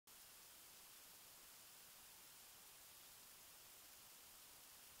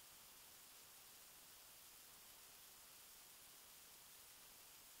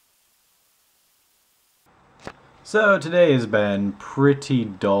So today has been pretty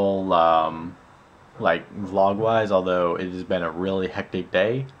dull, like vlog-wise, although it has been a really hectic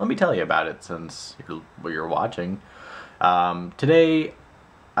day. Let me tell you about it since you're watching. Today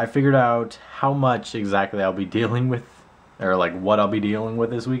I figured out how much exactly I'll be dealing with, or like what I'll be dealing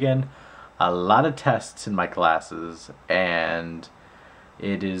with this weekend. A lot of tests in my classes, and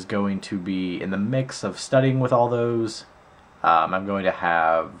it is going to be in the mix of studying with all those. I'm going to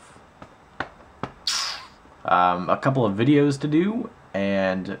have a couple of videos to do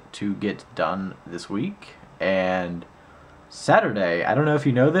and to get done this week. And Saturday, I don't know if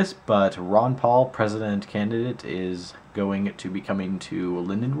you know this, but Ron Paul, president candidate, is going to be coming to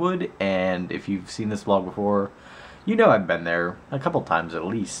Lindenwood. And if you've seen this vlog before, you know I've been there a couple times at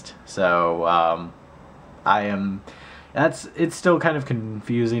least. So it's still kind of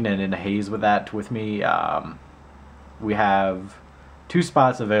confusing and in a haze with that with me. We have 2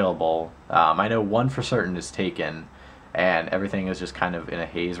 spots available. I know one for certain is taken, and everything is just kind of in a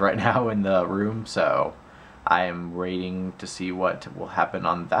haze right now in the room, so I am waiting to see what will happen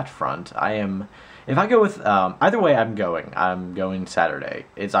on that front. If I go with, either way I'm going Saturday.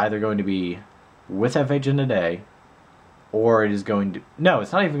 It's either going to be with FHN Today, or it is going to, no,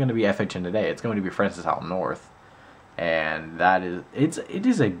 it's not even going to be FHN Today, it's going to be Francis Howell North. And it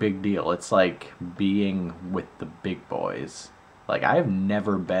is a big deal. It's like being with the big boys. Like, I've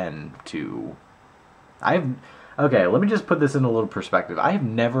never been to... Okay, let me just put this in a little perspective. I have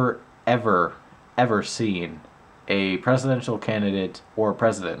never, ever, ever seen a presidential candidate or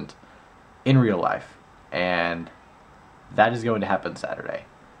president in real life. And that is going to happen Saturday.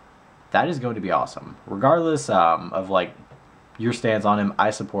 That is going to be awesome. Regardless of, like, your stance on him,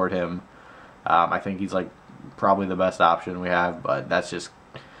 I support him. I think he's, like, probably the best option we have, but that's just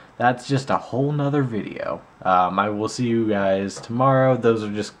a whole nother video. I will see you guys tomorrow. Those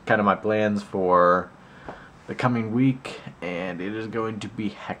are just kind of my plans for the coming week, and it is going to be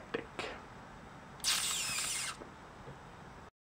hectic.